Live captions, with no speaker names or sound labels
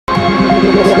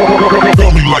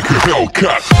me like a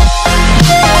Hellcat.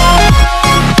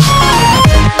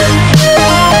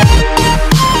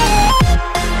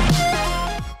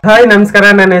 Hi ನಮಸ್ಕಾರ,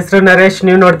 ನನ್ನ ಹೆಸರು ನರೇಶ್.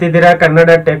 ನೀವು ನೋಡ್ತಿದ್ದೀರಾ Kannada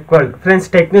tech world. Friends,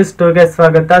 tech news 2ಗೆ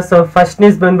ಸ್ವಾಗತ. ಸೊ ಫಸ್ಟ್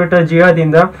ನ್ಯೂಸ್ ಬಂದ್ಬಿಟ್ಟು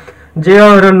ಜಿಯೋದಿಂದ. ಜಿಯೋ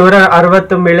ಅವರು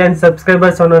 160 ಮಿಲಿಯನ್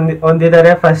ಸಬ್ಸ್ಕ್ರೈಬರ್ಸ್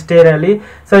ಹೊಂದಿದ್ದಾರೆ ಫಸ್ಟ್ ಇಯರ್ ಅಲ್ಲಿ.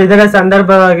 ಸೊ ಇದರ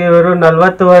ಸಂದರ್ಭವಾಗಿ ಇವರು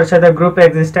 40 ವರ್ಷದ group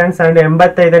existence and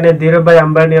 85ನೇ Dhirubhai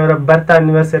Ambani ಅವರ ಬರ್ತ್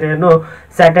ಆನಿವರ್ಸರಿಯನ್ನು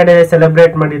ಸ್ಯಾಟರ್ಡೇ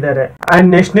ಸೆಲೆಬ್ರೇಟ್ ಮಾಡಿದ್ದಾರೆ. ಅಂಡ್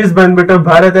ನೆಕ್ಸ್ಟ್ ನ್ಯೂಸ್ ಬಂದ್ಬಿಟ್ಟು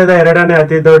ಭಾರತದ 2ನೇ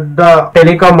ಅತಿ ದೊಡ್ಡ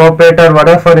ಟೆಲಿಕಾಂ ಆಪರೇಟರ್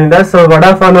ವಡಾಫೋನ್ ಇಂದ. ಸೊ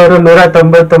ವಡಾಫೋನ್ ಅವರು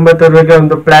 199 ರೂಪಾಯಿಗೆ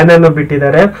ಒಂದು ಪ್ಲಾನ್ ಅನ್ನು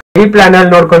ಬಿಟ್ಟಿದ್ದಾರೆ. ಈ ಪ್ಲಾನ್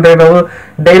ಅಲ್ಲಿ ನೋಡ್ಕೊಂಡ್ರೆ ನಾವು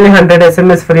ಡೈಲಿ 100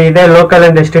 SMS ಫ್ರೀ ಇದೆ, local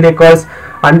and STD calls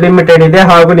unlimited ಇದೆ,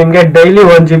 ಹಾಗೂ ನಿಮ್ಗೆ ಡೈಲಿ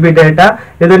 1 GB ಡೇಟಾ.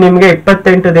 ಇದು ನಿಮ್ಗೆ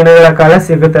 28 ದಿನಗಳ ಕಾಲ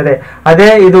ಸಿಗುತ್ತದೆ. ಅದೇ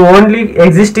ಇದು ಓನ್ಲಿ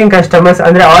ಎಕ್ಸಿಸ್ಟಿಂಗ್ ಕಸ್ಟಮರ್ಸ್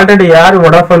ಅಂದ್ರೆ ಆಲ್ರೆಡಿ ಯಾರು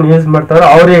ವಡಾಫೋನ್ ಯೂಸ್ ಮಾಡ್ತಾರೋ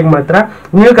ಅವ್ರಿಗೆ ಮಾತ್ರ.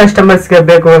 ನ್ಯೂ ಕಸ್ಟಮರ್ಸ್ಗೆ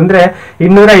ಬೇಕು ಅಂದ್ರೆ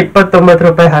 229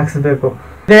 ರೂಪಾಯಿ ಹಾಕ್ಸ್ಬೇಕು.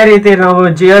 ಇದೇ ರೀತಿ ನಾವು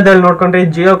ಜಿಯೋದಲ್ಲಿ ನೋಡ್ಕೊಂಡ್ರೆ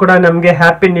ಜಿಯೋ ಕೂಡ ನಮ್ಗೆ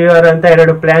ಹ್ಯಾಪಿ ನ್ಯೂ ಇಯರ್ ಅಂತ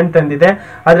 2 ಪ್ಲಾನ್ ತಂದಿದೆ.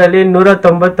 ಅದರಲ್ಲಿ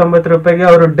 199 ರೂಪಾಯಿಗೆ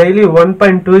ಅವರು ಡೈಲಿ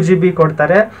 1.2 GB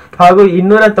ಕೊಡ್ತಾರೆ, ಹಾಗೂ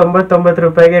 299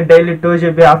 ರೂಪಾಯಿಗೆ ಡೈಲಿ 2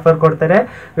 GB ಆಫರ್ ಕೊಡ್ತಾರೆ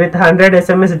with 100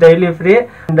 SMS daily free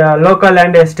and local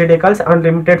and STD calls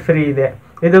unlimited free ಇದೆ.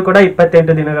 ಇದು ಕೂಡ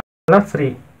 28 ದಿನಗಳ ಫ್ರೀ.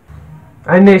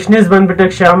 ಅಂಡ್ ನೆಕ್ಸ್ಟ್ ನ್ಯೂಸ್ ಬಂದ್ಬಿಟ್ಟು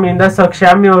ಕ್ಷಾಮಿಯಿಂದ. ಸೊ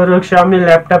ಕ್ಷಾಮಿ ಅವರು ಕ್ಷಾಮಿ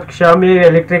laptop, ಕ್ಷಾಮಿ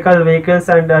electrical vehicles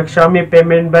and ಕ್ಷಾಮಿ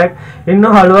payment bag ಇನ್ನೂ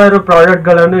ಹಲವಾರು ಪ್ರಾಡಕ್ಟ್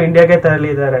ಗಳನ್ನು ಇಂಡಿಯಾಗೆ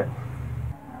ತರಲಿದ್ದಾರೆ.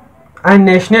 ಅಂಡ್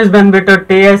ನೆಕ್ಸ್ಟ್ ನ್ಯೂಸ್ ಬಂದ್ಬಿಟ್ಟು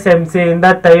TSMC ಇಂದ,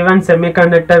 ತೈವಾನ್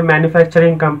ಸೆಮಿಕಂಡಕ್ಟರ್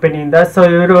ಮ್ಯಾನುಫ್ಯಾಕ್ಚರಿಂಗ್ ಕಂಪನಿಯಿಂದ. ಸೊ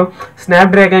ಇವರು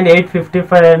ಸ್ನ್ಯಾಪ್ಡ್ರ್ಯಾಗನ್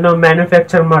 855 ಅನ್ನು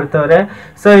ಮ್ಯಾನುಫ್ಯಾಕ್ಚರ್ ಮಾಡ್ತವ್ರೆ.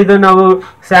 ಸೊ ಇದು ನಾವು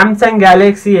Samsung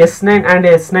Galaxy S9 and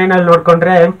S9 ಅಲ್ಲಿ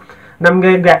ನೋಡ್ಕೊಂಡ್ರೆ ನಮಗೆ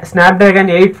ಸ್ನ್ಯಾಪ್ಡ್ರ್ಯಾಗನ್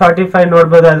 845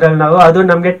 ನೋಡ್ಬೋದು. ಅದ್ರಲ್ಲಿ ನಾವು ಅದು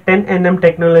ನಮಗೆ 10nm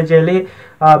ಟೆಕ್ನಾಲಜಿಯಲ್ಲಿ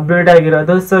ಬಿಲ್ಡ್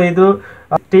ಆಗಿರೋದು. ಸೊ ಇದು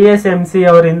TSMC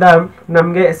ಅವರಿಂದ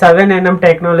ನಮಗೆ 7nm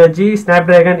ಟೆಕ್ನಾಲಜಿ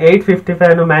ಸ್ನ್ಯಾಪ್ಡ್ರ್ಯಾಗನ್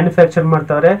 855 ಅನ್ನು ಮ್ಯಾನುಫ್ಯಾಕ್ಚರ್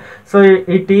ಮಾಡ್ತವ್ರೆ. ಸೊ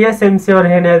ಈ TSMC ಅವ್ರು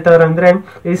ಏನ್ ಹೇಳ್ತವ್ರೆ ಅಂದ್ರೆ,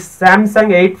 ಈ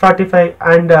Samsung 845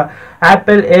 and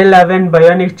apple A11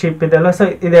 bionic chip ಇದೆಲ್ಲ, ಸೊ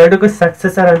ಇದೆರಡಕ್ಕೂ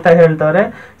ಸಕ್ಸೆಸರ್ ಅಂತ ಹೇಳ್ತವ್ರೆ.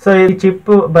 ಸೊ ಈ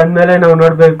ಚಿಪ್ ಬಂದ್ಮೇಲೆ ನಾವು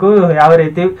ನೋಡ್ಬೇಕು ಯಾವ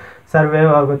ರೀತಿ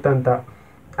ಸರ್ವೈವ್ ಆಗುತ್ತಂತ.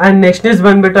 ಅಂಡ್ ನೆಕ್ಸ್ಟ್ ನ್ಯೂಸ್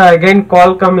ಬಂದ್ಬಿಟ್ಟು ಅಗೈನ್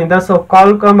ಕ್ವಾಲ್ಕಾಮ್ ಇಂದ. ಸೊ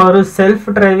ಕ್ವಾಲ್ಕಾಮ್ ಅವರು self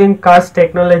driving cars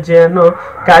ಟೆಕ್ನಾಲಜಿಯನ್ನು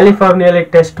ಕ್ಯಾಲಿಫೋರ್ನಿಯಲ್ಲಿ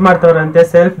test ಮಾಡ್ತವ್ರಂತೆ,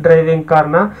 self driving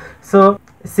ಕಾರ್ನ. ಸೊ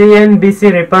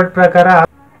CNBC ರಿಪೋರ್ಟ್ ಪ್ರಕಾರ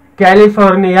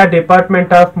California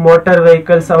department of motor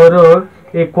vehicles ಅವರು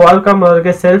ಈ ಕ್ವಾಲ್ಕಾಮ್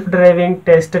ಅವ್ರಿಗೆ ಸೆಲ್ಫ್ ಡ್ರೈವಿಂಗ್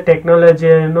ಟೆಸ್ಟ್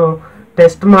ಟೆಕ್ನಾಲಜಿಯನ್ನು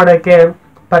ಟೆಸ್ಟ್ ಮಾಡೋಕ್ಕೆ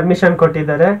ಪರ್ಮಿಷನ್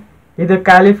ಕೊಟ್ಟಿದ್ದಾರೆ. ಇದು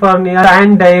ಕ್ಯಾಲಿಫೋರ್ನಿಯಾ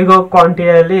ಸ್ಯಾನ್ ಡೈಗೋ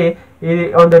ಕೌಂಟಿಯಲ್ಲಿ ಈ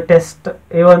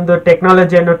ಒಂದು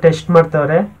ಟೆಕ್ನಾಲಜಿಯನ್ನು ಟೆಸ್ಟ್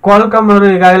ಮಾಡ್ತವ್ರೆ. ಕ್ವಾಲ್ಕಾಮ್ ಅವರು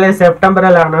ಈಗಾಗಲೇ ಸೆಪ್ಟೆಂಬರ್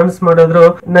ಅಲ್ಲಿ ಅನೌನ್ಸ್ ಮಾಡಿದ್ರು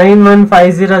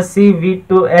 9150C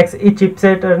V2X ಈ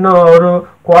ಚಿಪ್ಸೆಟ್ ಅನ್ನು ಅವರು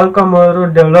ಕ್ವಾಲ್ಕಾಮ್ ಅವರು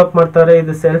ಡೆವಲಪ್ ಮಾಡ್ತಾರೆ.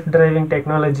 ಇದು ಸೆಲ್ಫ್ ಡ್ರೈವಿಂಗ್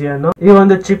ಟೆಕ್ನಾಲಜಿಯನ್ನು. ಈ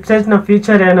ಒಂದು ಚಿಪ್ಸೆಟ್ ನ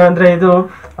ಫೀಚರ್ ಏನು ಅಂದ್ರೆ, ಇದು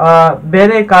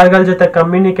ಬೇರೆ ಕಾರ್ಗಳ ಜೊತೆ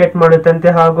ಕಮ್ಯುನಿಕೇಟ್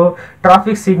ಮಾಡುತ್ತಂತೆ, ಹಾಗೂ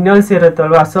ಟ್ರಾಫಿಕ್ ಸಿಗ್ನಲ್ಸ್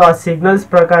ಇರುತ್ತಲ್ವಾ, ಸೊ ಆ ಸಿಗ್ನಲ್ಸ್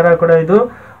ಪ್ರಕಾರ ಕೂಡ ಇದು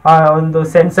ಒಂದು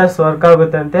ಸೆನ್ಸರ್ಸ್ ವರ್ಕ್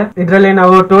ಆಗುತ್ತಂತೆ. ಇದರಲ್ಲಿ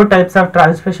ನಾವು 2 ಟೈಪ್ಸ್ ಆಫ್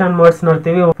ಟ್ರಾನ್ಸ್ಮಿಷನ್ ಮೋಡ್ಸ್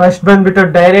ನೋಡ್ತೀವಿ. ಫಸ್ಟ್ ಬಂದ್ಬಿಟ್ಟು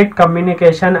ಡೈರೆಕ್ಟ್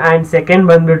ಕಮ್ಯುನಿಕೇಶನ್ ಅಂಡ್ ಸೆಕೆಂಡ್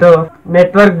ಬಂದ್ಬಿಟ್ಟು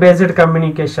ನೆಟ್ವರ್ಕ್ ಬೇಸ್ಡ್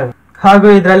ಕಮ್ಯುನಿಕೇಶನ್. ಹಾಗೂ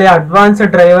ಇದರಲ್ಲಿ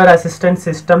advanced driver assistant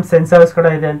system sensors ಕೂಡ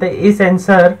ಇದೆ ಅಂತೆ. ಈ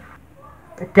ಸೆನ್ಸರ್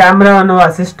ಕ್ಯಾಮ್ರಾವನ್ನು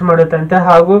ಅಸಿಸ್ಟ್ ಮಾಡುತ್ತಂತೆ,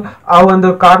 ಹಾಗೂ ಆ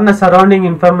ಒಂದು ಕಾರ್ನ ಸರೌಂಡಿಂಗ್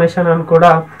ಇನ್ಫಾರ್ಮೇಶನ್ ಅನ್ನು ಕೂಡ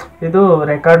ಇದು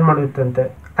ರೆಕಾರ್ಡ್ ಮಾಡುತ್ತಂತೆ.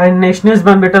 ಅಂಡ್ ನೆಕ್ಸ್ಟ್ ನ್ಯೂಸ್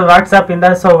ಬಂದ್ಬಿಟ್ಟು ವಾಟ್ಸ್ಆಪ್ ಇಂದ.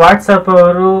 ಸೊ ವಾಟ್ಸ್ಆಪ್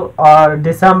ಅವರು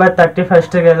ಡಿಸೆಂಬರ್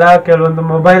 31ಗೆಲ್ಲ ಕೆಲವೊಂದು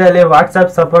ಮೊಬೈಲ್ ಅಲ್ಲಿ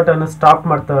ವಾಟ್ಸ್ಆಪ್ ಸಪೋರ್ಟ್ ಅನ್ನು stop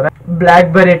ಮಾಡ್ತವ್ರೆ.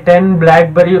 BlackBerry 10,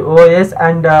 BlackBerry OS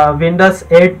and Windows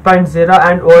 8.0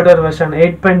 and older version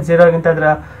 8.0 ಗಿಂತ ಅದರ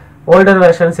ಓಲ್ಡರ್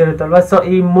ವರ್ಷನ್ಸ್ ಇರುತ್ತಲ್ವಾ. ಸೊ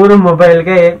ಈ 3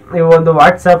 ಮೊಬೈಲ್ಗೆ ಈ ಒಂದು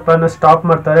ವಾಟ್ಸ್ಆಪ್ ಅನ್ನು ಸ್ಟಾಪ್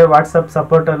ಮಾಡ್ತಾರೆ, ವಾಟ್ಸ್ಆಪ್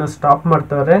ಸಪೋರ್ಟ್ ಅನ್ನು ಸ್ಟಾಪ್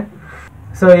ಮಾಡ್ತವ್ರೆ.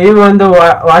 ಸೊ ಈ ಒಂದು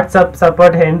ವಾಟ್ಸ್ಆಪ್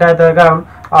ಸಪೋರ್ಟ್ ಎಂಡ್ ಆದಾಗ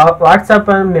ವಾಟ್ಸಪ್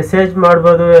ಮೆಸೇಜ್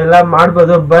ಮಾಡ್ಬೋದು, ಎಲ್ಲ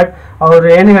ಮಾಡ್ಬೋದು. ಬಟ್ ಅವ್ರು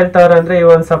ಏನ್ ಹೇಳ್ತಾವ್ರೆ ಅಂದ್ರೆ, ಈ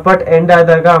ಒಂದು ಸಪೋರ್ಟ್ ಎಂಡ್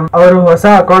ಆದಾಗ ಅವರು ಹೊಸ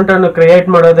ಅಕೌಂಟ್ ಅನ್ನು ಕ್ರಿಯೇಟ್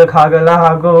ಮಾಡೋದಕ್ಕೆ ಆಗಲ್ಲ,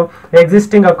 ಹಾಗೂ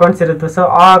ಎಕ್ಸಿಸ್ಟಿಂಗ್ ಅಕೌಂಟ್ಸ್ ಇರುತ್ತೆ, ಸೊ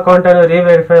ಆ ಅಕೌಂಟ್ ಅನ್ನು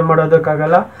ರಿವೆರಿಫೈ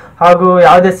ಮಾಡೋದಕ್ಕಾಗಲ್ಲ, ಹಾಗೂ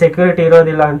ಯಾವುದೇ ಸೆಕ್ಯೂರಿಟಿ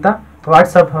ಇರೋದಿಲ್ಲ ಅಂತ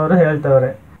ವಾಟ್ಸಪ್ ಅವರು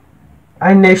ಹೇಳ್ತವ್ರೆ.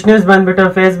 ಅಂಡ್ ನೆಕ್ಸ್ಟ್ ನ್ಯೂಸ್ ಬಂದ್ಬಿಟ್ಟು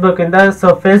ಫೇಸ್ಬುಕ್ ಇಂದ. ಸೊ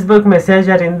ಫೇಸ್ಬುಕ್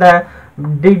ಮೆಸೇಂಜರ್ ಇಂದ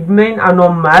ಡಿಗ್ಮೇನ್ ಅನ್ನೋ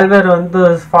ಮ್ಯಾಲ್ವೇರ್ ಒಂದು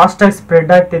ಫಾಸ್ಟ್ ಆಗಿ ಸ್ಪ್ರೆಡ್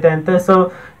ಆಗ್ತಿದೆ ಅಂತ. ಸೊ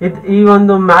ಈ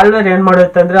ಒಂದು ಮ್ಯಾಲ್ವೇರ್ ಏನ್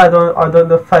ಮಾಡುತ್ತೆ ಅಂದ್ರೆ,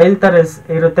 ಅದೊಂದು ಫೈಲ್ ತರ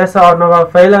ಇರುತ್ತೆ. ಸೊ ನಾವು ಆ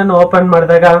ಫೈಲ್ ಅನ್ನು ಓಪನ್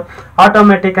ಮಾಡಿದಾಗ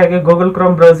ಆಟೋಮೆಟಿಕ್ ಆಗಿ ಗೂಗಲ್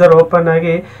ಕ್ರೋಮ್ ಬ್ರೌಸರ್ ಓಪನ್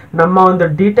ಆಗಿ ನಮ್ಮ ಒಂದು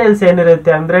ಡೀಟೇಲ್ಸ್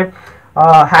ಏನಿರುತ್ತೆ ಅಂದ್ರೆ,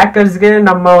 ಹ್ಯಾಕರ್ಸ್ಗೆ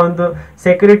ನಮ್ಮ ಒಂದು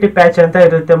ಸೆಕ್ಯೂರಿಟಿ ಪ್ಯಾಚ್ ಅಂತ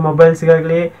ಇರುತ್ತೆ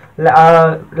ಮೊಬೈಲ್ಸ್ಗಾಗ್ಲಿ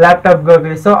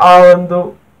ಲ್ಯಾಪ್ಟಾಪ್ಗಾಗ್ಲಿ. ಸೊ ಆ ಒಂದು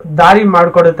ದಾರಿ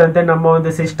ಮಾಡ್ಕೊಡುತ್ತಂತೆ ನಮ್ಮ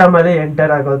ಒಂದು ಸಿಸ್ಟಮ್ ಅಲ್ಲಿ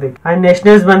ಎಂಟರ್ ಆಗೋದಕ್ಕೆ. ಅಂಡ್ ನೆಕ್ಸ್ಟ್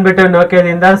ನ್ಯೂಸ್ ಬಂದ್ಬಿಟ್ಟು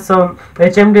ನೋಕಿಯಾದಿಂದ. ಸೊ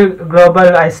HMD ಗ್ಲೋಬಲ್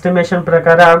ಎಸ್ಟಿಮೇಷನ್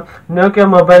ಪ್ರಕಾರ ನೋಕಿಯಾ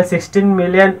ಮೊಬೈಲ್ 16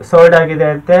 ಮಿಲಿಯನ್ ಸೋಲ್ಡ್ ಆಗಿದೆ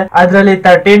ಅಂತೆ. ಅದರಲ್ಲಿ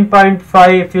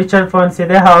 13.5 ಫ್ಯೂಚರ್ ಫೋನ್ಸ್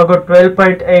ಇದೆ, ಹಾಗೂ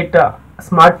 12.8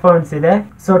 ಸ್ಮಾರ್ಟ್ ಫೋನ್ಸ್ ಇದೆ.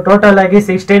 ಸೊ ಟೋಟಲ್ ಆಗಿ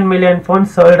 16 ಮಿಲಿಯನ್ ಫೋನ್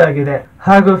ಸೋಲ್ಡ್ ಆಗಿದೆ.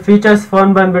 ಹಾಗೂ ಫೀಚರ್ಸ್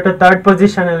ಫೋನ್ ಬಂದ್ಬಿಟ್ಟು 3rd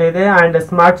ಪೊಸಿಷನ್ ಅಲ್ಲಿ ಇದೆ ಅಂಡ್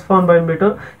ಸ್ಮಾರ್ಟ್ ಫೋನ್ ಬಂದ್ಬಿಟ್ಟು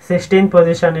 16th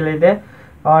ಪೊಸಿಷನ್ ಅಲ್ಲಿ ಇದೆ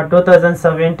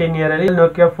 2017 ಇಯರ್ ಅಲ್ಲಿ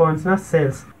ನೋಕಿಯಾ ಫೋನ್ಸ್ ನ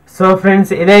ಸೇಲ್ಸ್. ಸೊ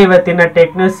ಫ್ರೆಂಡ್ಸ್, ಇದೇ ಇವತ್ತಿನ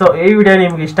ಟೆಕ್ ನ್ಯೂಸ್. ಸೊ ಈ ವಿಡಿಯೋ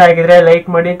ನಿಮ್ಗೆ ಇಷ್ಟ ಆಗಿದ್ರೆ ಲೈಕ್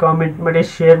ಮಾಡಿ, ಕಾಮೆಂಟ್ ಮಾಡಿ,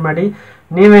 ಶೇರ್ ಮಾಡಿ.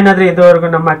 ನೀವೇನಾದ್ರೂ ಇದುವರೆಗೂ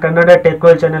ನಮ್ಮ ಕನ್ನಡ ಟೆಕ್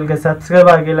ವರ್ಲ್ಡ್ ಚಾನಲ್ಗೆ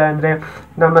ಸಬ್ಸ್ಕ್ರೈಬ್ ಆಗಿಲ್ಲ ಅಂದರೆ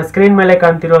ನಮ್ಮ ಸ್ಕ್ರೀನ್ ಮೇಲೆ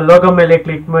ಕಾಣ್ತಿರೋ ಲೋಗೋ ಮೇಲೆ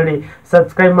ಕ್ಲಿಕ್ ಮಾಡಿ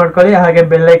ಸಬ್ಸ್ಕ್ರೈಬ್ ಮಾಡ್ಕೊಳ್ಳಿ. ಹಾಗೆ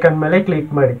ಬೆಲ್ ಐಕಾನ್ ಮೇಲೆ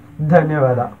ಕ್ಲಿಕ್ ಮಾಡಿ.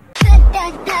 ಧನ್ಯವಾದ.